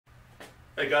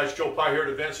Hey guys, Joe Pye here at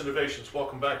Advanced Innovations.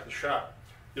 Welcome back to the shop.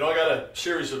 You know, I got a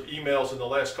series of emails in the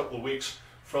last couple of weeks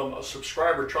from a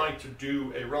subscriber trying to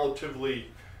do a relatively,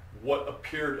 what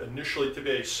appeared initially to be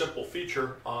a simple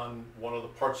feature on one of the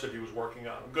parts that he was working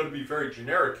on. I'm going to be very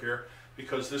generic here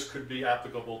because this could be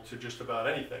applicable to just about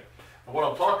anything. And what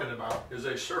I'm talking about is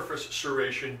a surface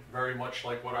serration, very much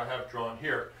like what I have drawn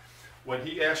here. When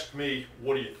he asked me,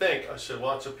 what do you think? I said,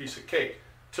 well, it's a piece of cake.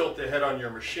 Tilt the head on your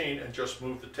machine and just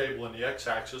move the table in the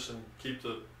x-axis and keep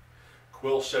the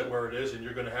quill set where it is, and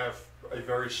you're going to have a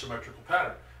very symmetrical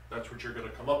pattern. That's what you're going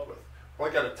to come up with. Well,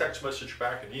 I got a text message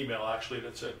back, an email actually,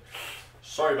 that said,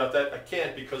 sorry about that, I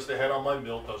can't because the head on my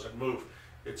mill doesn't move.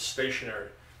 It's stationary.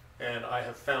 And I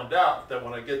have found out that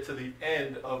when I get to the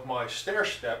end of my stair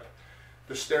step,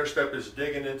 the stair step is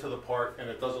digging into the part and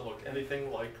it doesn't look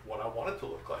anything like what I want it to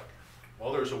look like.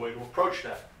 Well, there's a way to approach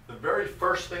that. The very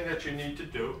first thing that you need to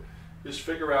do is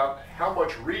figure out how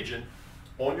much region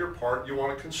on your part you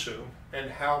want to consume and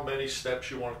how many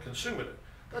steps you want to consume it in.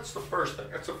 That's the first thing.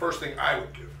 That's the first thing I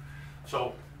would do.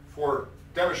 So for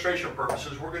demonstration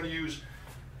purposes, we're going to use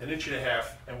 1.5 inches,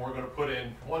 and we're going to put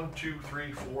in 1, 2,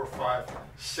 3, 4, 5,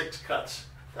 6 cuts.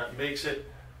 That makes it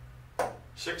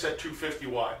 6 at 250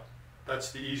 wide.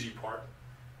 That's the easy part.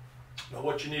 Now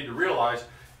what you need to realize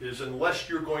is unless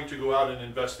you're going to go out and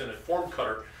invest in a form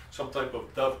cutter, some type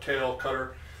of dovetail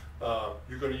cutter,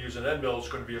 you're going to use an end mill. It's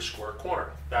going to be a square corner.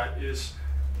 That is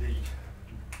the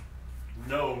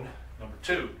known number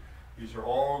 2. These are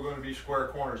all going to be square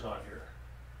corners on here.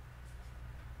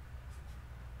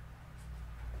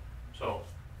 So,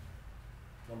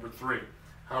 number 3,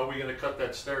 how are we going to cut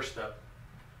that stair step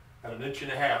at 1.5 inches,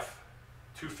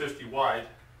 250 wide,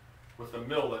 with a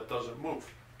mill that doesn't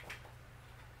move?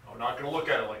 I'm not going to look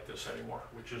at it like this anymore,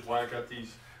 which is why I got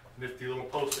these nifty little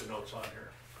post-it notes on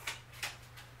here.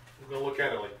 We're going to look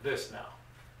at it like this now.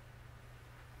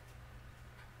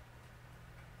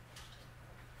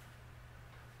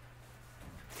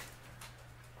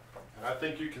 And I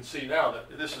think you can see now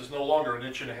that this is no longer 1.5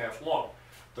 inches long.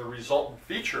 The resultant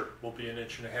feature will be 1.5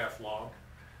 inches long,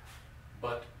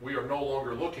 but we are no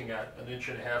longer looking at 1.5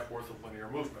 inches worth of linear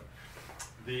movement.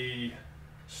 The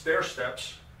stair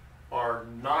steps are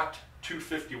not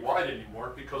 250 wide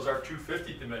anymore because our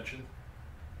 250 dimension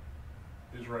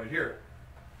is right here.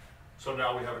 So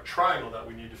now we have a triangle that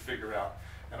we need to figure out.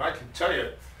 And I can tell you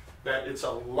that it's a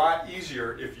lot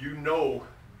easier if you know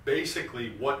basically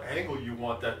what angle you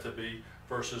want that to be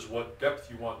versus what depth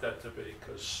you want that to be,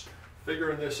 because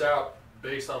figuring this out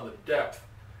based on the depth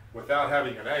without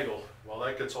having an angle, well,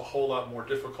 that gets a whole lot more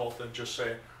difficult than just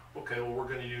saying, okay, well, we're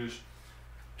going to use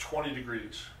 20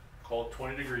 degrees. Call it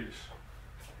 20 degrees.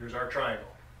 Here's our triangle.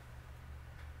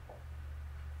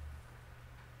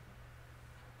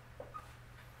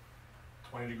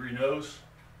 .20-degree nose,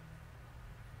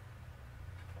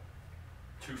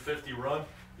 250 run,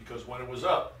 because when it was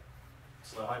up,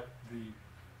 it's the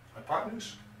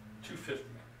hypotenuse, 250.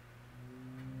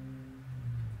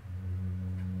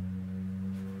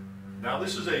 Now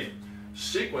this is a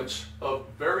sequence of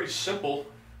very simple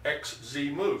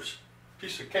XZ moves.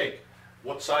 Piece of cake.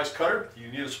 What size cutter? Do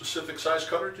you need a specific size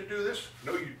cutter to do this?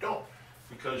 No, you don't,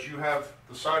 because you have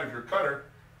the side of your cutter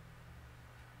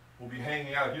will be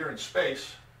hanging out here in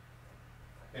space,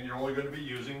 and you're only going to be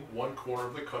using 1/4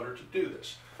 of the cutter to do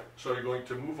this. So you're going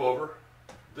to move over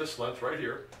this length right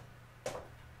here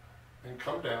and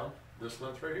come down this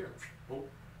length right here. Boom,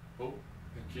 boom,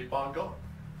 and keep on going.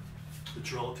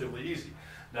 It's relatively easy.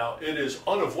 Now it is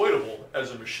unavoidable as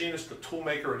a machinist, a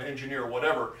toolmaker, an engineer,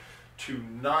 whatever, to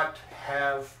not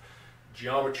have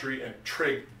geometry and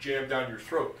trig jammed down your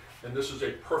throat. And this is a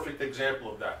perfect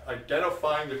example of that.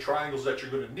 Identifying the triangles that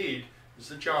you're going to need is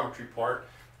the geometry part,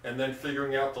 and then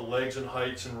figuring out the legs and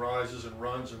heights and rises and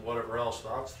runs and whatever else.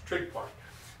 That's the trig part.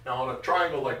 Now on a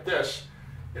triangle like this,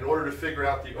 in order to figure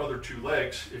out the other 2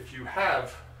 legs, if you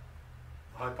have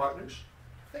a hypotenuse,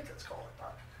 I think it's called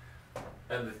hypotenuse,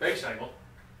 and the base angle,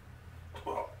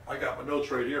 well, I got my notes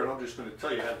right here, and I'm just going to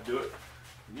tell you how to do it.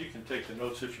 And you can take the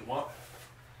notes if you want.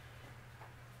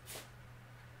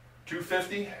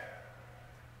 250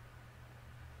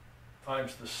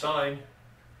 times the sine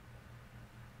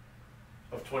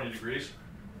of 20 degrees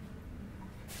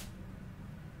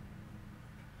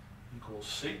equals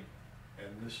C,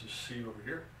 and this is C over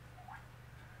here.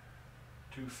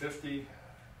 250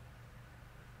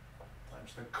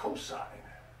 times the cosine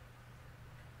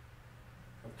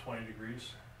of 20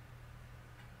 degrees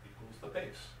equals the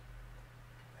base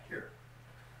here.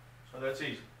 So that's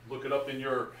easy. Look it up in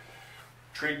your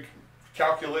trig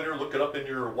calculator, look it up in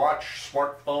your watch,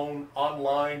 smartphone,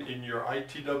 online, in your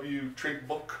ITW trig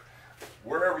book.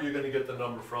 wherever you're going to get the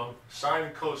number from. Sine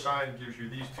and cosine gives you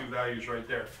these two values right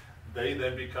there. They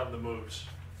then become the moves.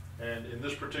 And in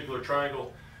this particular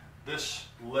triangle, this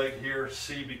leg here,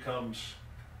 C, becomes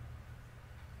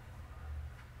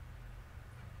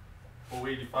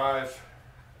 085,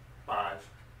 5.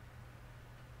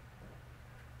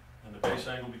 And the base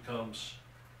angle becomes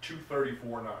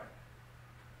 234.9.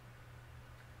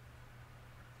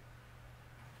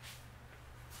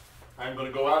 I'm going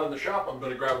to go out in the shop, I'm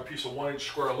going to grab a piece of 1-inch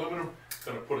square aluminum,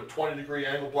 going to put a 20-degree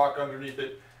angle block underneath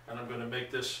it, and I'm going to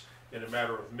make this in a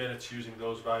matter of minutes using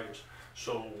those values.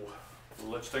 So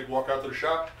let's take a walk out to the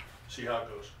shop, see how it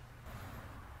goes.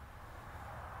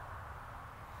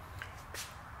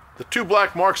 The two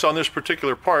black marks on this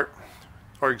particular part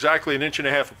are exactly 1.5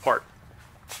 inches apart.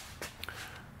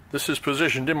 This is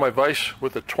positioned in my vise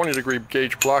with a 20-degree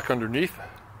gauge block underneath.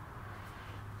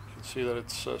 You can see that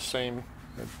it's same.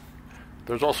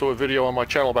 There's also a video on my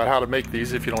channel about how to make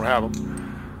these if you don't have them.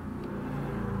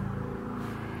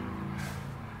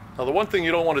 Now the one thing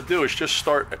you don't want to do is just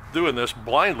start doing this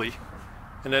blindly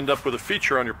and end up with a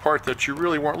feature on your part that you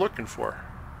really weren't looking for.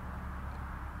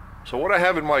 So what I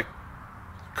have in my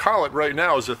collet right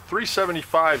now is a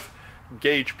 375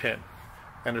 gauge pin.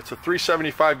 And it's a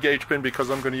 375 gauge pin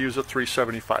because I'm going to use a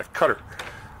 375 cutter.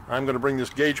 I'm going to bring this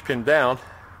gauge pin down,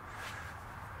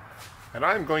 and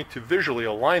I'm going to visually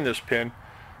align this pin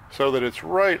so that it's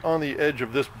right on the edge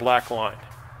of this black line.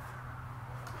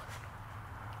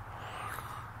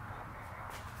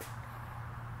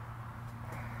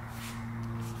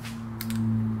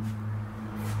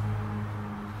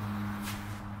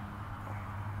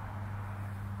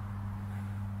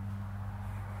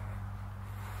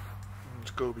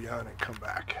 Let's go behind and come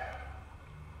back.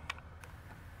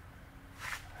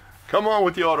 Come on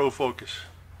with the autofocus,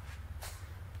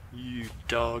 you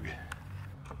dog.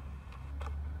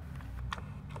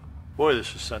 Boy,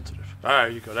 this is sensitive. There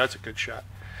you go, that's a good shot.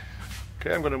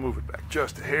 Okay, I'm going to move it back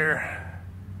just a hair.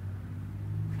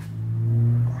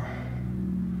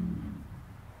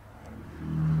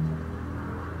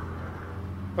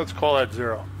 Let's call that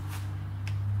 0.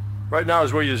 Right now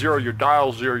is where you zero your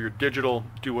dial, zero your digital,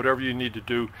 do whatever you need to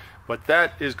do, but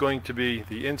that is going to be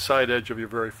the inside edge of your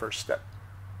very first step.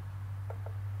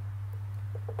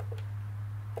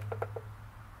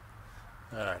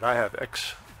 Alright, I have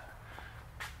X,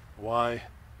 Y,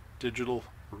 digital,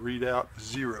 readout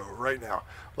 0 right now.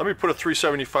 Let me put a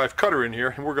 375 cutter in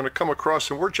here, and we're going to come across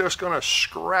and we're just going to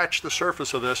scratch the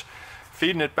surface of this,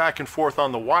 feeding it back and forth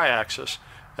on the Y-axis,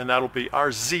 and that'll be our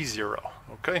Z0.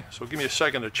 Okay, so give me a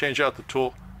second to change out the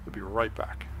tool. We'll be right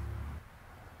back.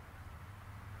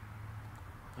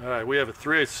 Alright, we have a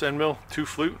 3/8 end mill, 2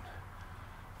 flute,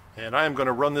 and I am going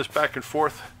to run this back and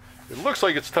forth. It looks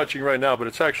like it's touching right now, but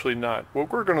it's actually not.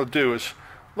 What we're going to do is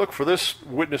look for this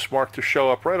witness mark to show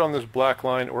up right on this black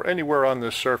line or anywhere on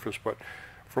this surface, but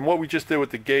from what we just did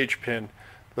with the gauge pin,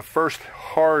 the first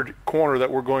hard corner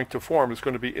that we're going to form is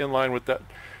going to be in line with that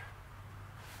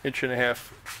 1.5 inch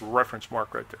reference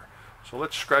mark right there. So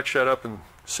let's scratch that up and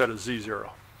set a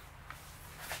Z0.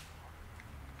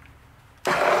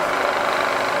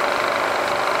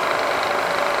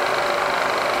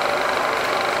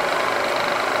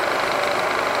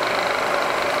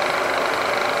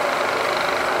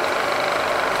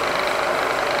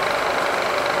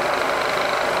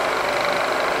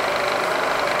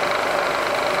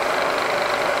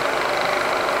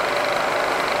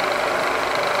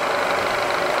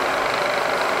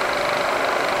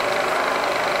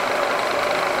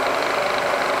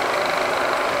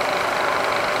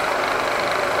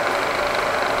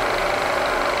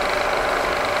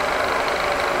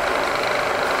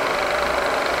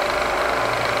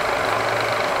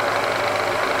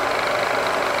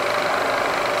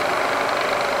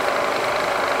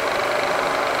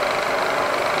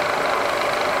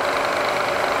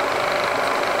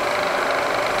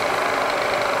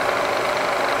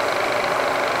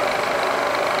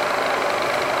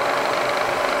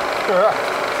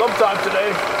 Sometime today.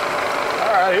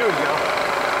 Alright, here we go.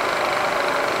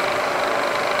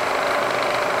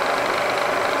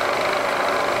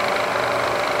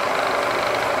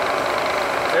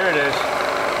 There it is.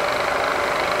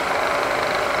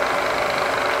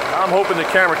 I'm hoping the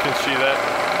camera can see that.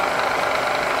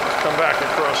 Let's come back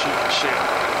across so you can see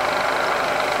it.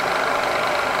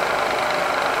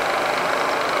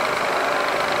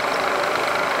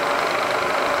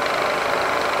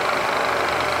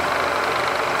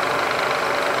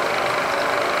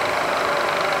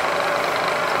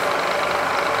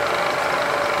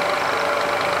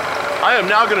 I am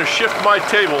now going to shift my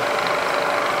table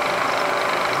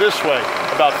this way,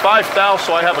 about 5 thou,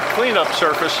 so I have a cleanup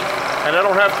surface, and I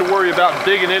don't have to worry about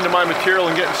digging into my material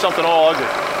and getting something all ugly.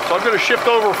 So I'm going to shift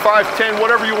over 5/10,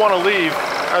 whatever you want to leave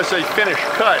as a finished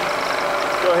cut.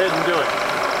 Go ahead and do it.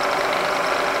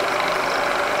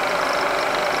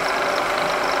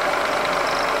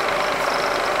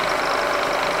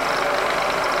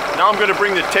 Now I'm going to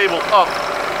bring the table up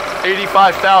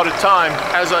 85 thou at a time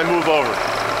as I move over.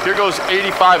 Here goes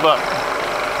 85 up.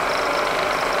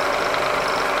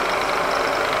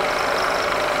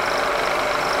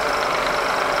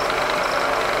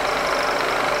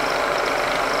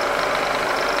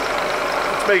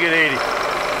 Let's make it 80.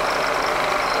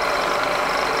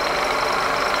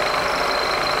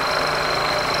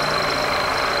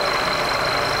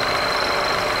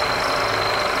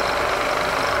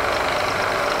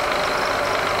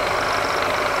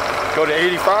 Go to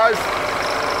 85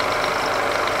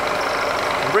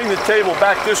 and bring the table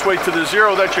back this way to the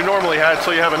 0 that you normally had,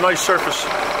 so you have a nice surface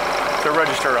to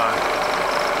register on.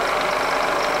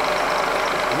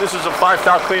 And this is a 5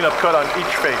 thou cleanup cut on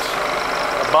each face,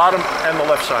 the bottom and the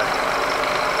left side.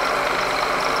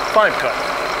 Fine cut.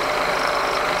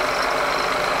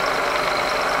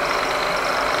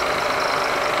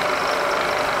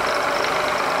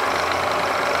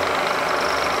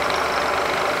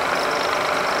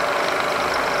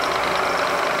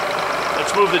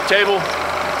 Let's move the table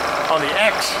on the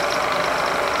X.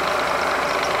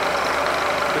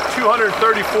 The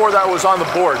 234 that was on the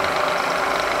board.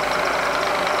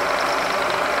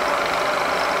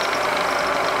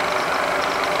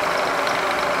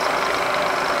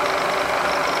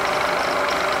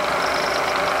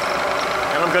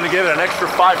 And I'm going to give it an extra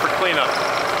 5 for cleanup.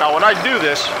 Now when I do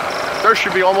this, there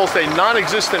should be almost a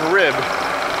non-existent rib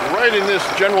right in this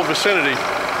general vicinity.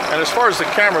 And as far as the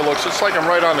camera looks, it's like I'm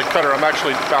right on the cutter. I'm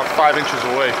actually about 5 inches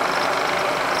away.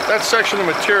 That section of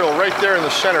material right there in the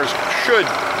center should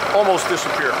almost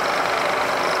disappear.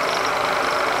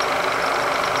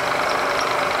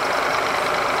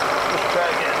 Let's try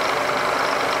again.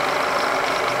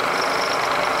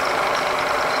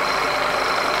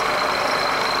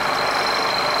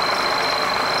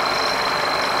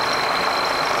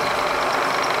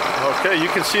 Okay, you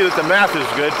can see that the math is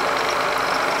good.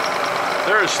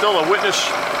 There is still a witness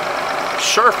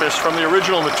surface from the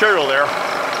original material there.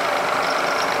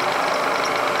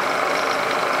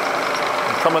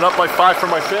 I'm coming up by 5 for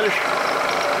my finish,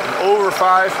 and over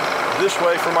 5 this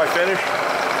way for my finish.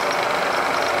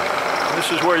 And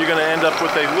this is where you're going to end up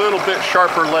with a little bit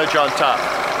sharper ledge on top.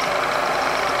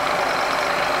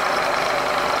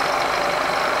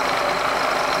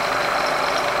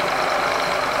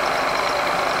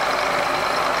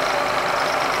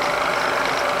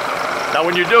 Now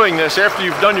when you're doing this, after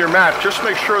you've done your math, just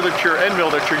make sure that your end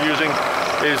mill that you're using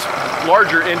is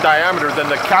larger in diameter than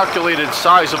the calculated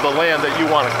size of the land that you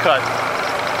want to cut,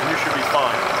 and you should be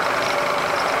fine.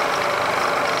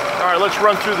 All right, let's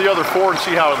run through the other 4 and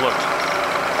see how it looks.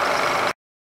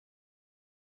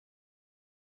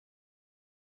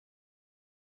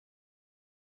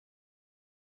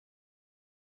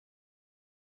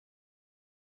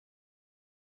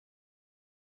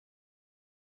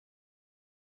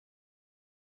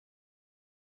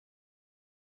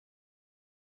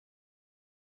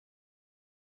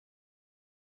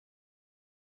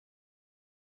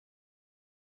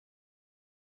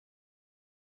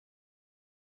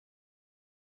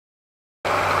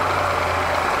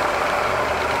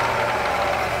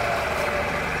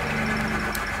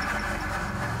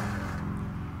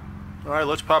 All right,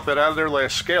 let's pop that out of there, lay a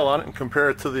scale on it, and compare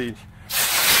it to the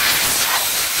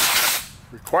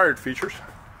required features.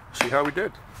 See how we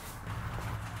did.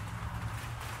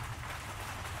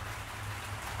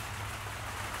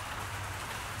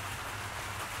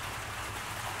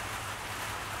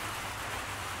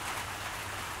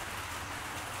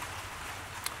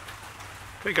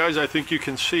 Okay guys, I think you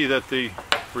can see that the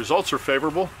results are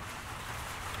favorable.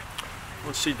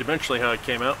 Let's see dimensionally how it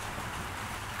came out.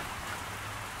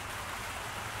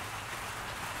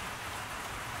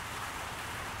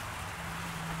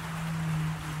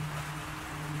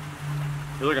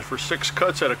 You're looking for 6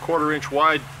 cuts at a 1/4 inch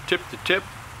wide tip to tip,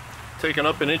 taking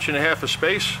up 1.5 inches of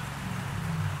space.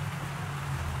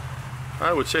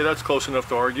 I would say that's close enough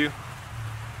to argue.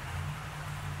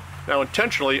 Now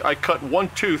intentionally I cut one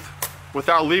tooth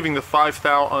without leaving the 5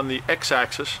 thou on the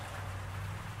x-axis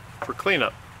for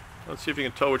cleanup. Let's see if you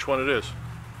can tell which one it is.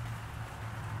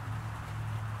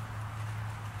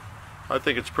 I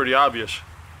think it's pretty obvious.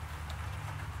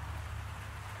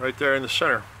 Right there in the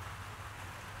center.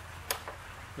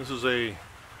 This is a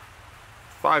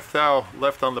 5 thou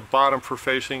left on the bottom for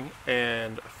facing,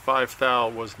 and 5 thou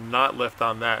was not left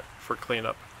on that for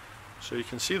cleanup. So you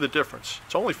can see the difference.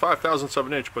 It's only 5/1000 of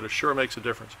an inch, but it sure makes a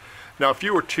difference. Now if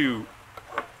you were to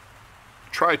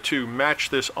try to match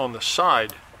this on the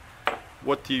side,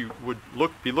 what you would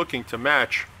be looking to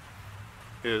match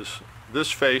is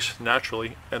this face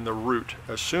naturally and the root.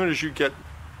 As soon as you get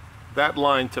that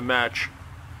line to match,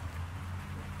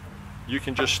 you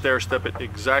can just stair step it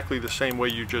exactly the same way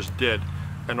you just did,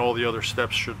 and all the other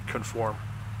steps should conform.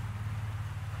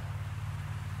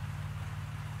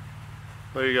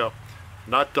 There you go.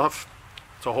 Not tough.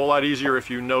 It's a whole lot easier if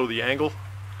you know the angle.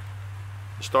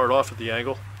 Start off at the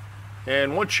angle,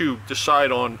 and once you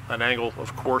decide on an angle,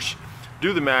 of course,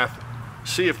 do the math,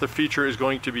 see if the feature is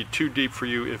going to be too deep for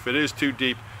you. If it is too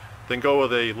deep, then go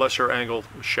with a lesser angle,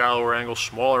 shallower angle,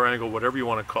 smaller angle, whatever you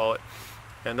want to call it,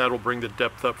 and that'll bring the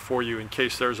depth up for you in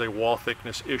case there's a wall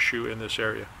thickness issue in this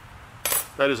area.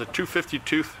 That is a 250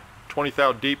 tooth, 20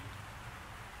 thou deep,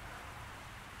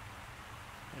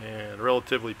 and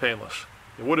relatively painless.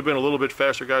 It would have been a little bit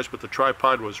faster, guys, but the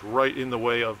tripod was right in the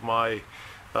way of my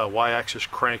y-axis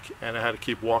crank, and I had to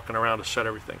keep walking around to set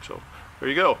everything. So there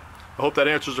you go. I hope that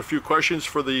answers a few questions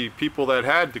for the people that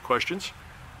had the questions.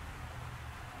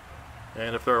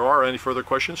 And if there are any further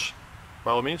questions,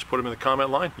 by all means, put them in the comment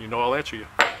line. You know I'll answer you.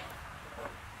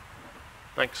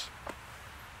 Thanks.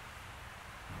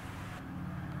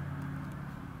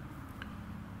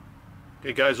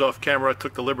 Okay guys, off camera I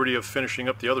took the liberty of finishing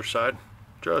up the other side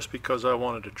just because I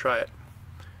wanted to try it.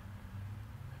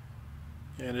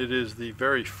 And it is the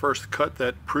very first cut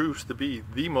that proves to be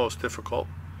the most difficult.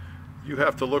 You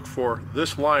have to look for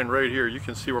this line right here. You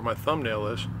can see where my thumbnail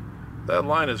is. That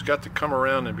line has got to come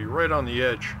around and be right on the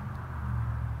edge,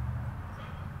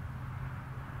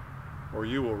 or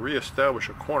you will reestablish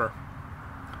a corner.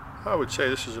 I would say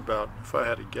this is about, if I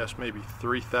had to guess, maybe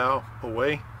 3 thou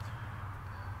away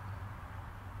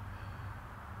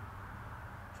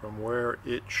from where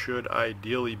it should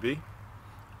ideally be.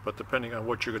 But depending on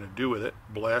what you're going to do with it,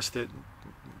 blast it,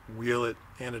 wheel it,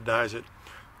 anodize it,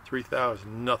 3 thou is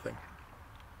nothing.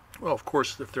 Well, of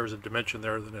course, if there's a dimension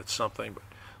there, then it's something, but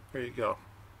there you go.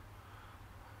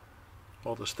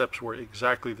 All the steps were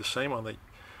exactly the same on the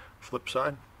flip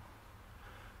side.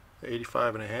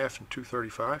 85 and a half and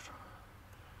 235.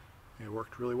 It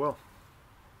worked really well.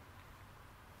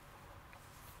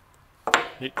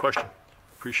 Neat question.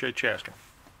 Appreciate you asking.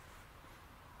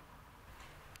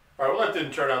 Alright, well that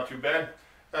didn't turn out too bad.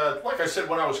 Like I said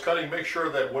when I was cutting, make sure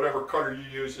that whatever cutter you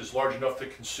use is large enough to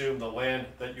consume the land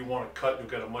that you want to cut. You'll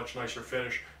get a much nicer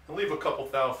finish. And leave a couple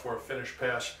thou for a finish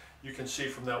pass. You can see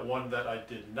from that one that I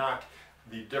did not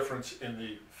the difference in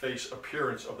the face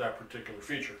appearance of that particular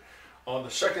feature. On the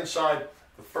second side,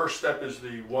 the first step is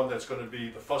the one that's going to be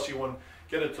the fussy one.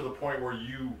 Get it to the point where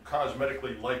you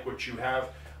cosmetically like what you have.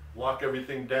 Lock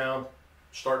everything down.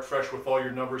 Start fresh with all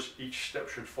your numbers. Each step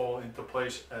should fall into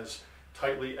place as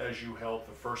tightly as you held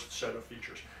the first set of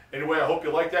features. Anyway, I hope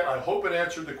you like that. I hope it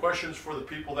answered the questions for the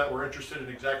people that were interested in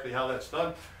exactly how that's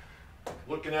done.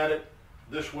 Looking at it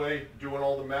this way, doing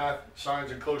all the math,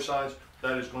 sines and cosines,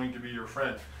 that is going to be your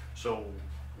friend. So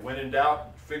when in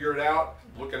doubt, figure it out.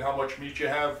 Look at how much meat you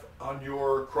have on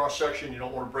your cross section. You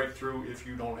don't want to break through if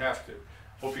you don't have to.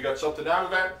 Hope you got something out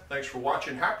of that. Thanks for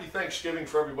watching. Happy Thanksgiving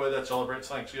for everybody that celebrates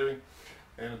Thanksgiving.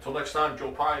 And until next time,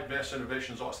 Joe Pye, Advanced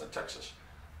Innovations, Austin, Texas.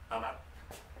 I'm out.